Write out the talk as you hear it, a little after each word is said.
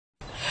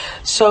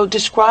So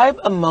describe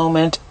a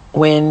moment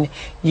when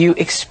you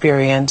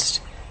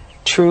experienced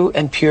true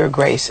and pure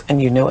grace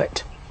and you knew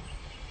it.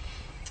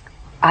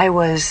 I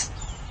was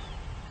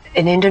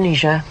in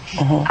Indonesia.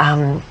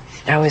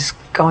 I was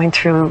going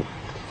through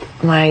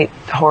my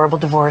horrible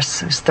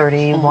divorce. I was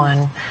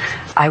 31.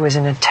 I was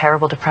in a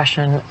terrible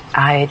depression.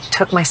 I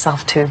took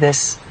myself to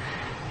this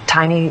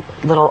tiny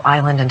little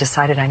island and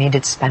decided I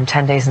needed to spend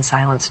 10 days in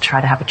silence to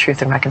try to have a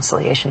truth and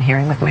reconciliation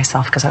hearing with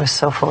myself because I was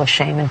so full of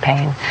shame and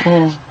pain.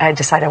 I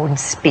decided I wouldn't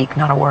speak,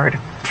 not a word,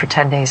 for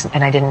 10 days,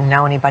 and I didn't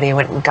know anybody. I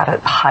went and got a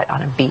hut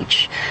on a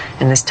beach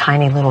in this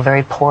tiny little,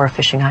 very poor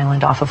fishing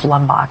island off of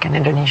Lombok in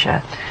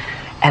Indonesia.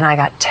 And I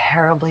got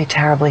terribly,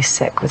 terribly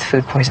sick with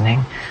food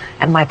poisoning.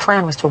 And my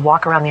plan was to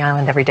walk around the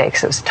island every day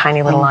because it was a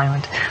tiny little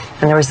island.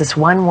 And there was this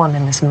one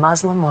woman, this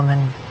Muslim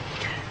woman.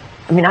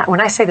 I mean,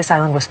 when I say this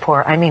island was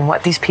poor, I mean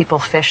what these people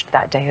fished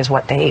that day is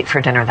what they ate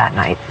for dinner that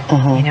night.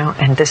 You know,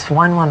 and this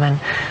one woman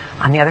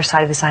on the other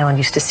side of this island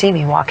used to see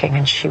me walking,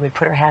 and she would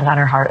put her hand on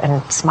her heart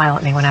and smile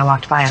at me when I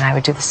walked by, and I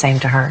would do the same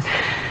to her.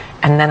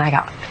 And then I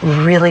got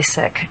really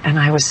sick, and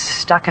I was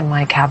stuck in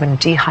my cabin,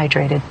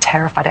 dehydrated,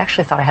 terrified. I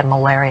actually thought I had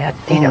malaria,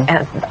 you know,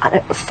 and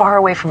far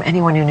away from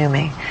anyone who knew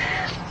me.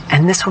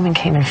 And this woman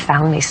came and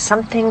found me.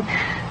 Something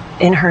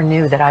in her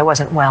knew that I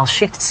wasn't well.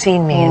 She'd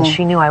seen me, and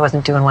she knew I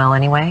wasn't doing well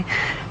anyway.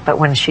 But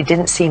when she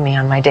didn't see me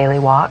on my daily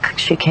walk,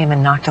 she came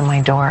and knocked on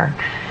my door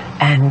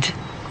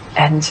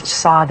and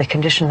saw the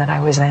condition that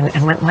I was in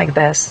and went like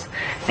this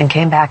and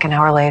came back an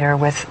hour later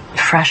with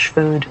fresh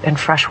food and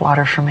fresh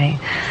water for me.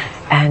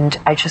 And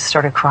I just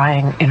started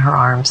crying in her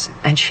arms,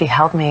 and she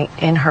held me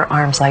in her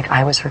arms like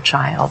I was her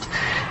child,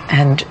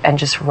 and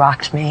just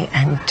rocked me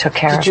and took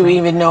care of me. Did you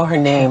even know her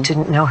name?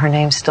 Didn't know her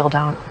name, still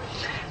don't.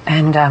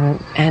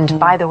 And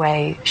by the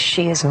way,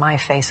 she is my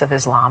face of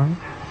Islam.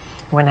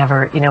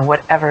 Whenever, you know,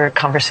 whatever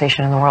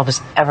conversation in the world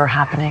is ever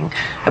happening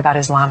about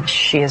Islam,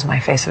 she is my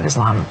face of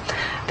Islam.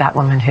 That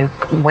woman who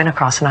went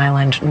across an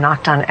island,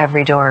 knocked on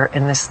every door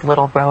in this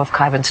little row of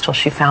cabins till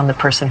she found the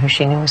person who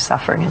she knew was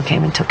suffering and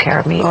came and took care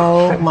of me.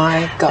 Oh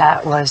my God.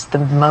 That was the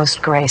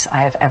most grace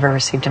I have ever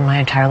received in my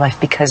entire life,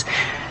 because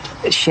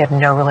she had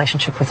no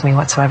relationship with me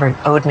whatsoever,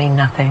 owed me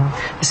nothing.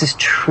 This is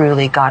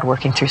truly God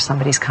working through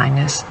somebody's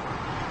kindness.